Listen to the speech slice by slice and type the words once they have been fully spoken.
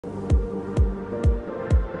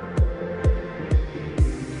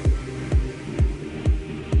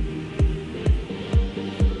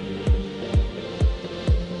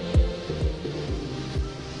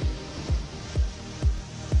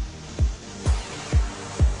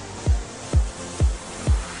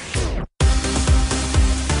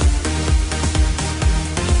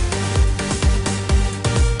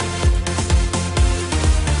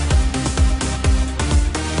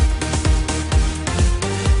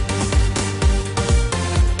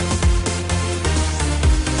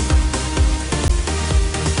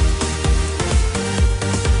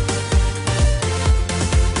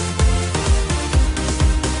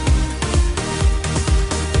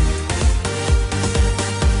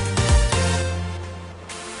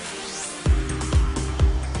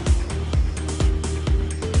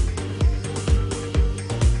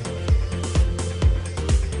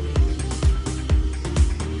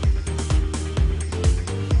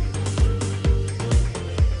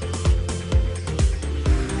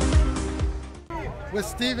with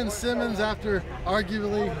Steven Simmons after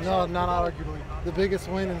arguably, no, not arguably, the biggest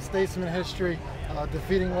win in Statesmen history,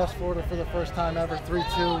 defeating West Florida for the first time ever,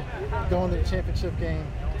 3-2, going to the championship game,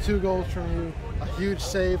 2 goals from you, a huge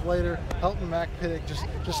save later, helping Mac Pittick.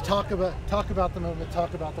 Just talk about the moment,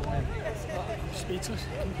 talk about the win. Speechless,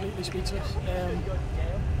 completely speechless.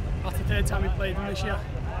 That's the 3rd time we played them this year,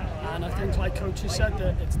 and I think, like coaches said,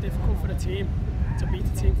 that it's difficult for the team to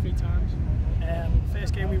beat the team 3 times.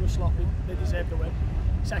 First game we were sloppy, they deserved the win.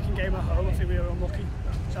 Second game at home, I think we were unlucky.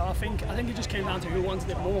 So I think it just came down to who wanted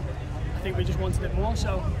it more. I think we just wanted it more.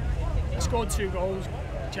 So I scored 2 goals.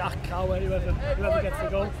 Jack, Coway, whoever gets the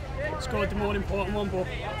goal, scored the more important one. But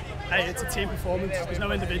hey, it's a team performance. There's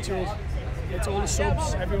no individuals. It's all the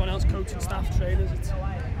subs, everyone else, coaching staff, trainers.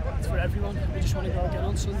 It's for everyone. We just want to go again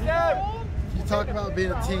on Sunday. You talk about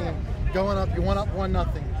being a team, going up. You went up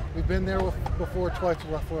 1-0. We've been there before twice with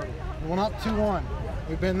West Florida. We went up 2-1.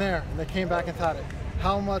 We've been there, and they came back and tied it.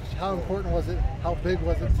 How important was it? How big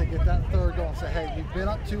was it to get that 3rd goal and say, hey, we've been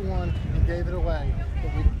up 2-1 and gave it away,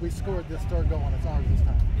 but we scored this 3rd goal and it's ours this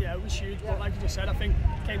time? Yeah, it was huge, but like you just said, I think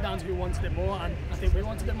it came down to who wanted it more, and I think we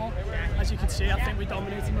wanted it more. As you can see, I think we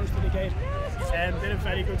dominated most of the game. They're a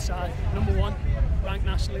very good side, #1 ranked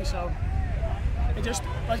nationally, so it just,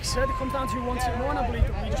 like you said, it comes down to who wants it more, and I believe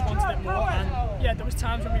that we just wanted it more. And yeah, there was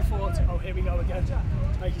times when we thought, oh, here we go again.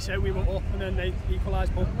 Like you said, we were up and then they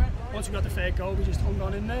equalised, but once we got the 3rd goal, we just hung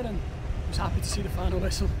on in there, and was happy to see the final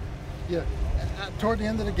whistle. Yeah, toward the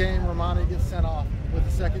end of the game, Romani gets sent off with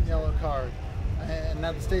the 2nd yellow card, and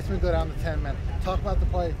now the Statesmen go down to 10 men. Talk about the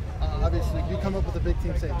play. Obviously, you come up with a big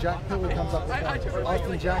team save. Jack Pilley comes up with one.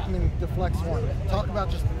 Austin Jackman deflects one. Talk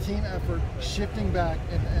about just the team effort, shifting back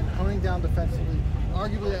and honing down defensively.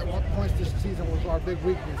 Arguably, at one point this season was our big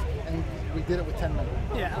weakness, and we did it with 10 men.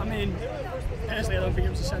 Yeah, I mean, personally, I don't think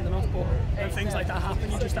it was a sending off, but when things like that happen,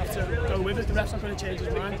 you just have to go with it. The ref's not going to change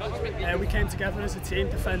his mind. We came together as a team,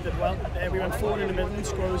 defended well. We went forward in the middle and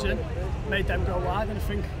scrolls in, made them go wide, and I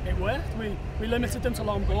think it worked. We limited them to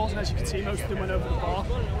long balls, and as you can see, most of them went over the bar.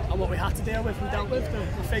 And what we had to deal with, we dealt with.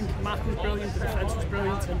 I think Mac was brilliant, the defence was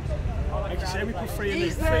brilliant, and like you say, we put 3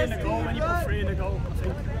 in the goal. When you put 3 in the goal, I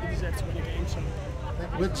think we deserve to win a game. So.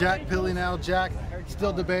 With Jack Pilley now, Jack,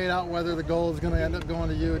 still debate out whether the goal is going to end up going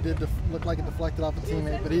to you. It did look like it deflected off a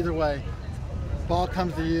teammate, but either way, ball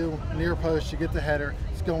comes to you, near post, you get the header,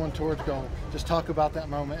 it's going towards goal. Just talk about that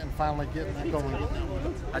moment and finally getting that goal.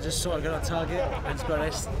 I just sort of got on target, and to be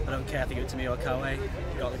honest, I don't care if they give it to me or Coway.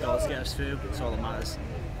 We got the goal to get us through, it's all that matters.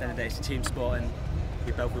 At the end of the day, it's a team sport, and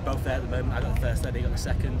we're both there at the moment. I got the 1st, he got the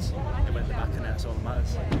 2nd, it went at the back, and that's all that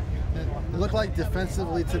matters. It looked like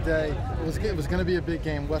defensively today, it was going to be a big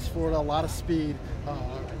game. West Florida, a lot of speed,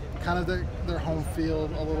 kind of their home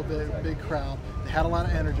field, a little bit, big crowd. They had a lot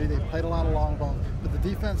of energy, they played a lot of long balls, but the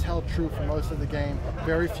defense held true for most of the game.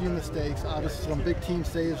 Very few mistakes, obviously some big team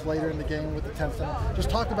saves later in the game with the 10-7. Just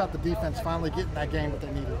talk about the defense finally getting that game that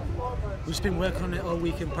they needed. We've just been working on it all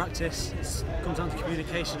week in practice. It comes down to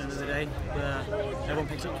communication at the end of the day, where everyone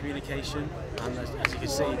picks up communication, and as you can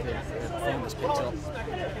see, the performance picked up.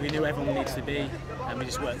 We knew everyone needs to be, and we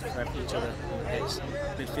just worked for each other. It's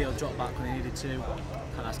midfield dropped back when they needed to.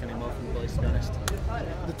 Can't ask any more from the boys, to be honest.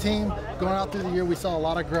 The team going out through the year, we saw a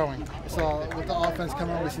lot of growing. We saw with the offense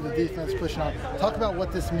coming on, we see the defense pushing on. Talk about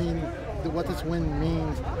what this win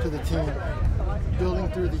means to the team. Building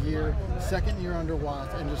through the year, 2nd year under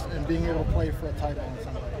Watts, and being able to play for a title on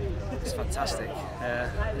Sunday. It's fantastic.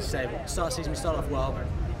 As you say, start of the season we started off well,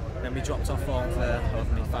 then we dropped off form for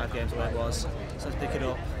however many 5 games where it was. So let's pick it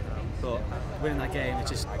up. But winning that game, it's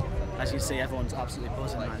just, as you can see, everyone's absolutely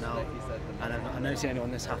buzzing right now. And I've never seen anyone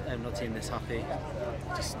this happy, another team this happy.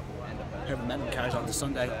 Just hope the momentum carries on to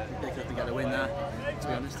Sunday. Pick up and get a win there, to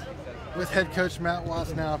be honest. With head coach Matt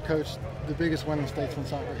Watts now, coached the biggest win in Statesman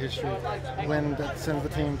soccer history, win that sends the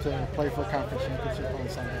team to play for a conference championship on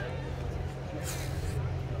Sunday.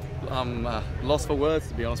 I'm lost for words,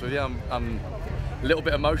 to be honest with you. I'm a little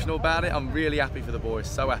bit emotional about it. I'm really happy for the boys,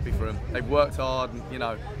 so happy for them. They've worked hard, and, you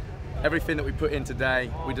know, everything that we put in today,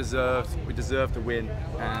 we deserved to win,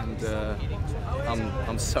 and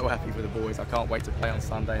I'm so happy for the boys. I can't wait to play on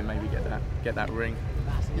Sunday and maybe get that ring.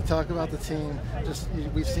 You talk about the team,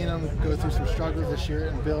 we've seen them go through some struggles this year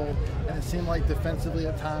and build, and it seemed like defensively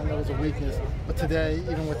at times there was a weakness, but today,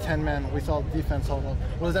 even with 10 men, we saw the defense hold up.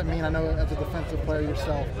 What does that mean? I know as a defensive player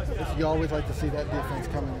yourself, you always like to see that defense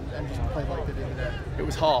come in and just play like they did today. It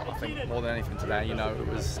was hard, I think, more than anything today. You know,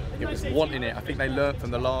 it was wanting it. I think they learnt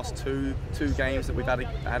from the last two games that we've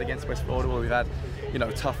had against West Florida, where we've had, you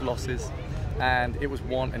know, tough losses. And it was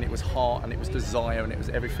want, and it was heart, and it was desire, and it was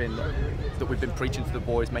everything that we've been preaching to the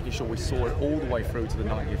boys, making sure we saw it all the way through to the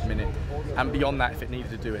 90th minute, and beyond that if it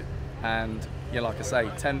needed to do it. And like I say,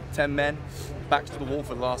 10 men, backs to the wall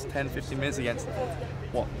for the last 10, 15 minutes against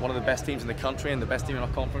one of the best teams in the country and the best team in our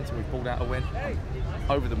conference, and we pulled out a win.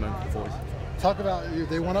 Over the moon for the boys. Talk about you.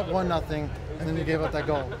 They went up 1-0, and then you gave up that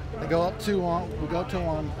goal. They go up 2-1. We go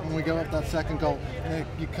 2-1, and we go up that second goal. And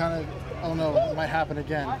you kind of, oh no, it might happen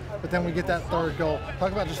again. But then we get that third goal.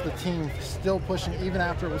 Talk about just the team still pushing, even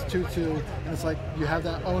after it was 2-2. And it's like you have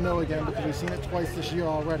that oh no again, because we've seen it twice this year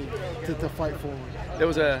already to fight forward. There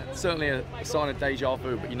was certainly a sign of deja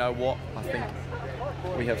vu, but you know what? I think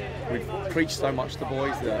we've preached so much to the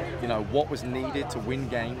boys that what was needed to win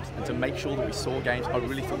games and to make sure that we saw games. I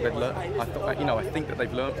really thought they'd learn. I think that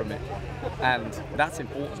they've learned from it, and that's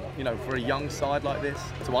important. For a young side like this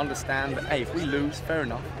to understand that, hey, if we lose, fair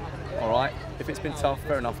enough. All right. If it's been tough,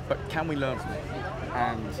 fair enough. But can we learn from it?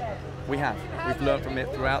 And we have. We've learned from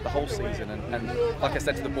it throughout the whole season, and like I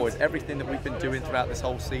said to the boys, everything that we've been doing throughout this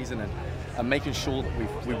whole season, and making sure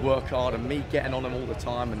that we work hard, and me getting on them all the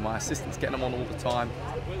time, and my assistants getting them on all the time.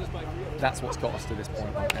 That's what's got us to this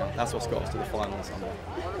point right now. That's what's got us to the final on Sunday.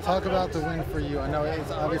 Talk about the win for you. I know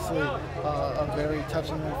it's obviously a very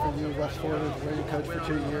touching win for you. West Florida is where you coached for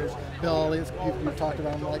 2 years. Bill Elliott's, you've talked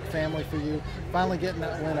about him like family for you. Finally getting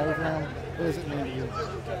that win over him, what does it mean to you?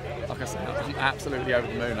 Like I said, I'm absolutely over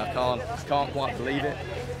the moon. I can't quite believe it.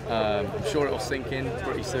 I'm sure it'll sink in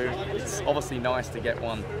pretty soon. It's obviously nice to get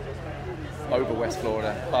one over West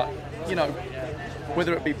Florida, but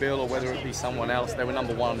whether it be Bill or whether it be someone else, they were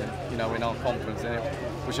number one, in our conference, and it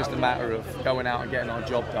was just a matter of going out and getting our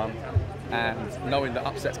job done, and knowing that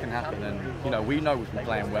upsets can happen. And we know we've been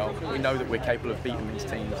playing well. We know that we're capable of beating these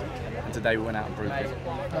teams, and today we went out and proved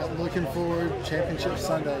it. Looking forward, Championship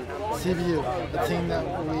Sunday, CVU, a team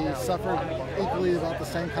that we suffered equally about the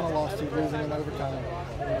same kind of loss to, losing in overtime.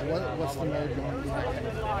 What's the mode going to be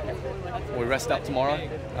like? We rest up tomorrow.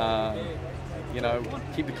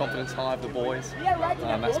 Keep the confidence high of the boys.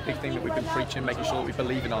 That's a big thing that we've been preaching, making sure that we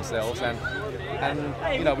believe in ourselves, and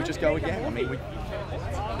we just go again. I mean,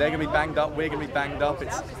 they're going to be banged up, we're going to be banged up.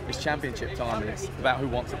 It's championship time, and it's about who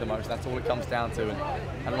wants it the most. That's all it comes down to.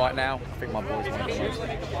 And right now, I think my boys want it the most.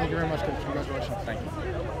 Thank you very much, Coach. Congratulations. Thank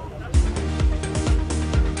you.